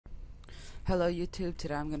Hello YouTube,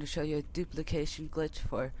 today I'm going to show you a duplication glitch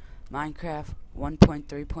for Minecraft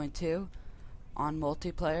 1.3.2 on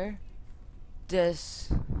multiplayer.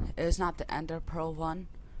 This is not the Ender Pearl one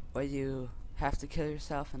where you have to kill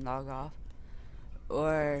yourself and log off,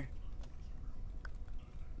 or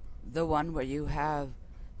the one where you have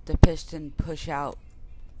the piston push out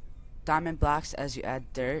diamond blocks as you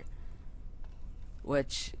add dirt,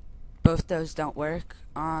 which both those don't work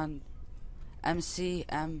on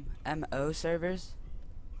MCMMO servers,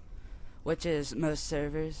 which is most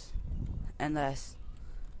servers, unless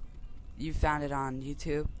you found it on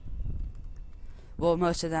YouTube. Well,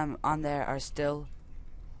 most of them on there are still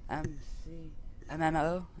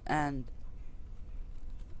MCMMO, and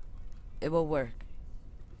it will work.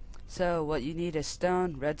 So what you need is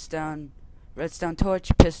stone, redstone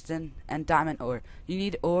torch, piston, and diamond ore. You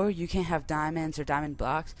need ore, you can't have diamonds or diamond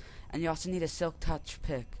blocks, and you also need a silk touch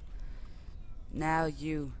pick. Now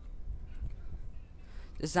you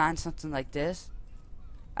design something like this.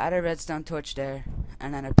 Add a redstone torch there,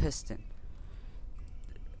 and then a piston.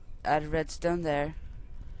 Add a redstone there,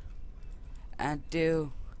 and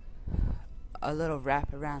do a little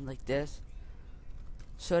wrap around like this,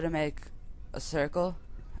 sort of make a circle,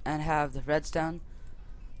 and have the redstone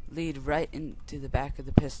lead right into the back of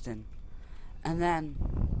the piston. And then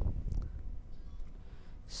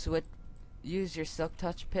use your silk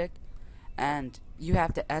touch pick, and you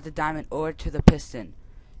have to add the diamond ore to the piston.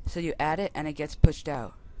 So you add it and it gets pushed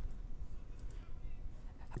out.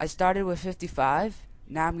 I started with 55.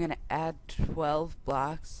 Now I'm going to add 12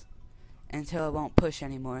 blocks until it won't push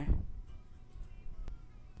anymore.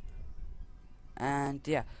 And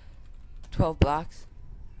yeah, 12 blocks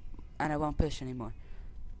and it won't push anymore.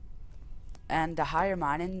 And the higher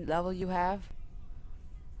mining level you have,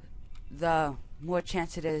 the more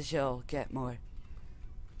chance it is you'll get more.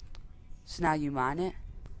 So now you mine it.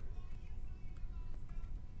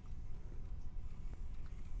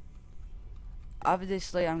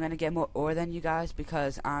 Obviously I'm gonna get more ore than you guys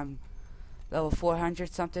because I'm level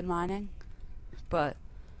 400 something mining, but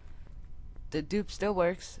the dupe still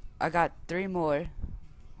works. I got 3 more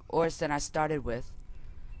ores than I started with,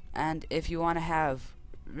 and if you want to have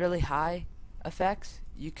really high effects,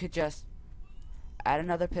 you could just add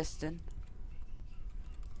another piston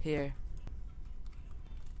here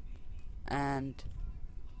and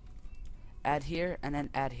add here and then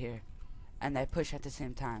add here, and they push at the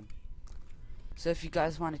same time. So if you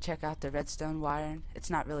guys want to check out the redstone wiring, it's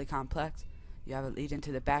not really complex. You have it lead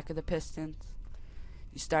into the back of the pistons.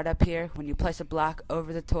 You start up here. When you place a block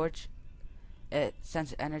over the torch, it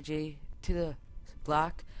sends energy to the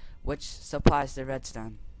block, which supplies the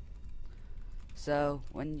redstone. So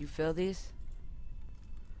when you fill these,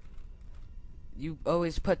 you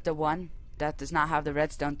always put the one that does not have the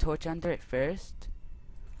redstone torch under it first,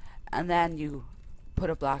 and then you put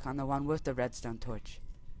a block on the one with the redstone torch.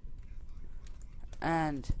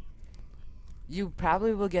 And you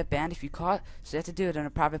probably will get banned if you caught, so you have to do it in a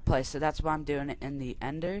private place. So that's why I'm doing it in the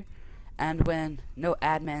Ender, and when no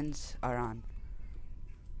admins are on.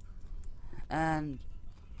 And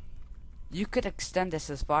you could extend this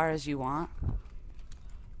as far as you want.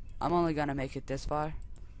 I'm only gonna make it this far.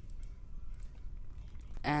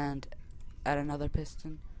 And add another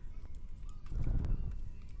piston.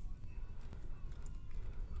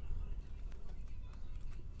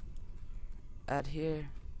 Add here,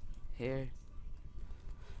 here,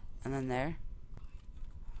 and then there.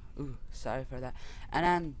 Ooh, sorry for that. And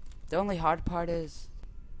then the only hard part is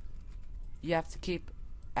you have to keep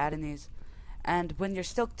adding these. And when your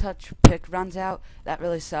silk touch pick runs out, that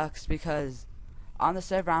really sucks, because on the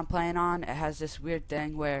server I'm playing on, it has this weird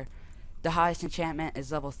thing where the highest enchantment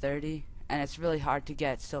is level 30, and it's really hard to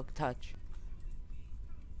get silk touch.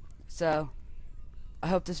 So I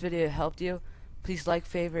hope this video helped you. Please like,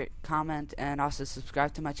 favorite, comment, and also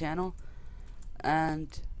subscribe to my channel.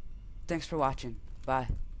 And thanks for watching. Bye.